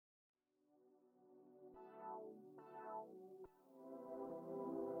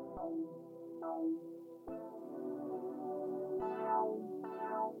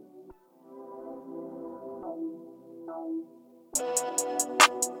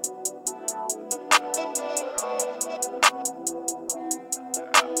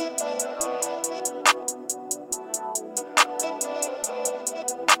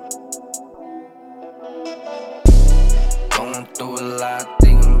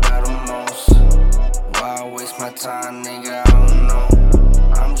time, nigga, I don't know.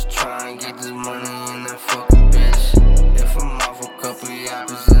 I'm just trying to get this money and then fuck a bitch. If I'm off a couple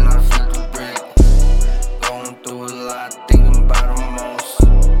yappers, then I flip the brick. Going through a lot, thinking about the most.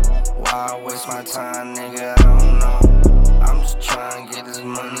 Why I waste my time, nigga, I don't know. I'm just trying to get this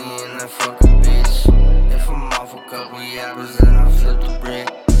money and then fuck a bitch. If I'm off a couple yappers, then I flip the brick.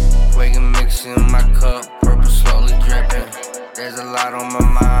 QUAGEN mixing in my cup, purple slowly dripping. There's a lot on my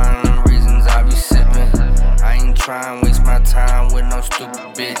mind and reasons I be sipping. I ain't trying to waste my time with no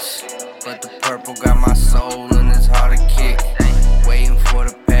stupid bitch, but the purple got my soul and it's hard to kick. Waiting for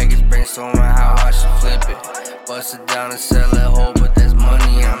the package, brainstorming how I should flip it. Bust it down and sell it whole, but there's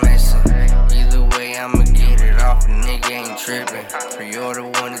money I'm missing. Either way, I'ma get it off, the nigga ain't tripping. Pre-order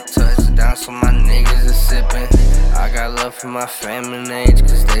when it touchdown, so my niggas is sipping. I got love for my family age,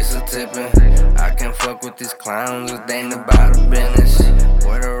 cause they still tipping. I can't fuck with these clowns, they ain't about the business.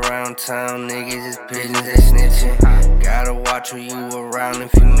 Word around town, niggas is pigeons, they snitching. Gotta watch who you around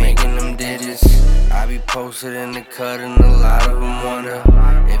if you making them digits. I be posted in the cut and a lot of them wonder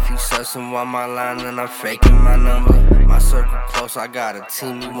if you sussing while my line and I'm faking my number. My circle close, I got a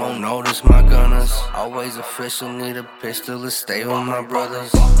team, you won't notice my gunners. Always official, need a pistol to stay with my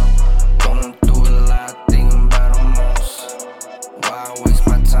brothers. Going through a lot, thinking about the most. Why I waste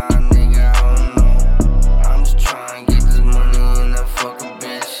my time, nigga, I don't know. I'm just trying to get this money and then fuck a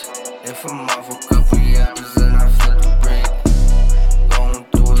bitch. If I'm off a couple yappers, then I flip the brick. Going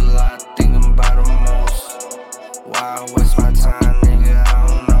through a lot, thinking about the most. Why I waste my time, nigga, I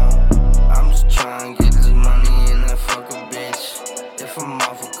don't know. I'm just trying to get this money and then fuck a bitch. If I'm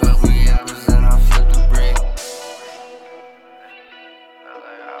off a couple yappers, then I flip the brick.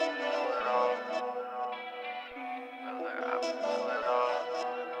 I